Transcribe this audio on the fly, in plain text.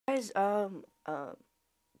guys,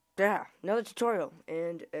 yeah, another tutorial,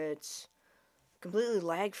 and it's completely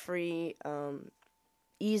lag-free,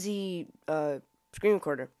 easy, screen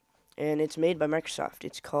recorder, and it's made by Microsoft.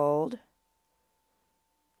 It's called,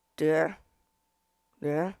 yeah,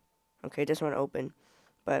 okay, it doesn't want to open,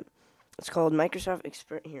 but it's called Microsoft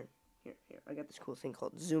here, I got this cool thing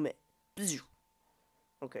called Zoom It.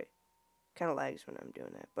 Okay, kind of lags when I'm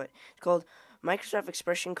doing that, but it's called Microsoft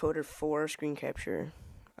Expression Coder 4 Screen Capture.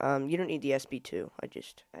 You don't need the SB2. I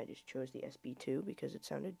just chose the SB2 because it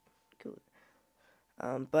sounded cooler.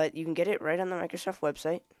 But you can get it right on the Microsoft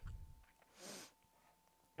website.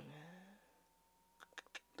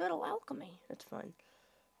 That'll welcome me. That's fun.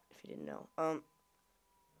 If you didn't know.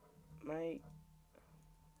 Microsoft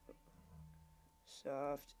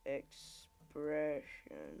Expressions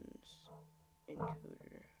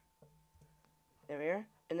encoder. There we are.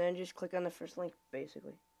 And then just click on the first link,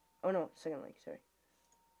 basically. Oh no, second link. Sorry.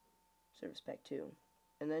 Service Pack 2.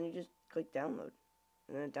 And then you just click download.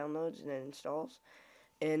 And then it downloads and then installs.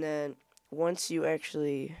 And then once you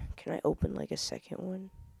actually... Can I open like a second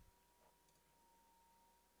one?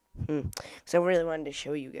 Because I really wanted to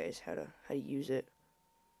show you guys how to use it.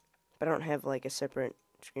 But I don't have like a separate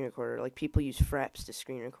screen recorder. Like people use Fraps to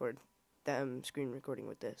screen record them screen recording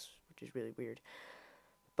with this, which is really weird.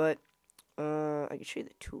 But I can show you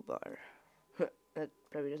the toolbar. That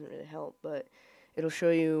probably doesn't really help, but it'll show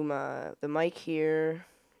you the mic here.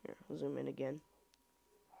 Here, I'll zoom in again.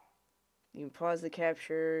 You can pause the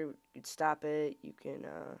capture, you can stop it, you can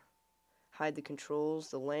hide the controls,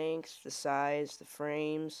 the length, the size, the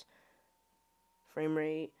frames, frame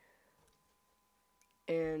rate,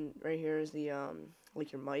 and right here is the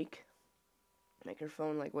like your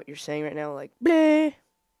microphone, like what you're saying right now, like bleh.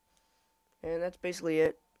 And that's basically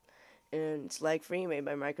it. And it's lag free, made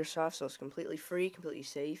by Microsoft, so it's completely free, completely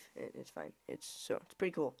safe, and it's fine. It's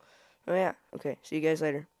pretty cool. Oh yeah, okay. See you guys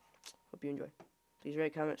later. Hope you enjoy. Please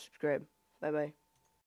rate, comment, subscribe. Bye bye.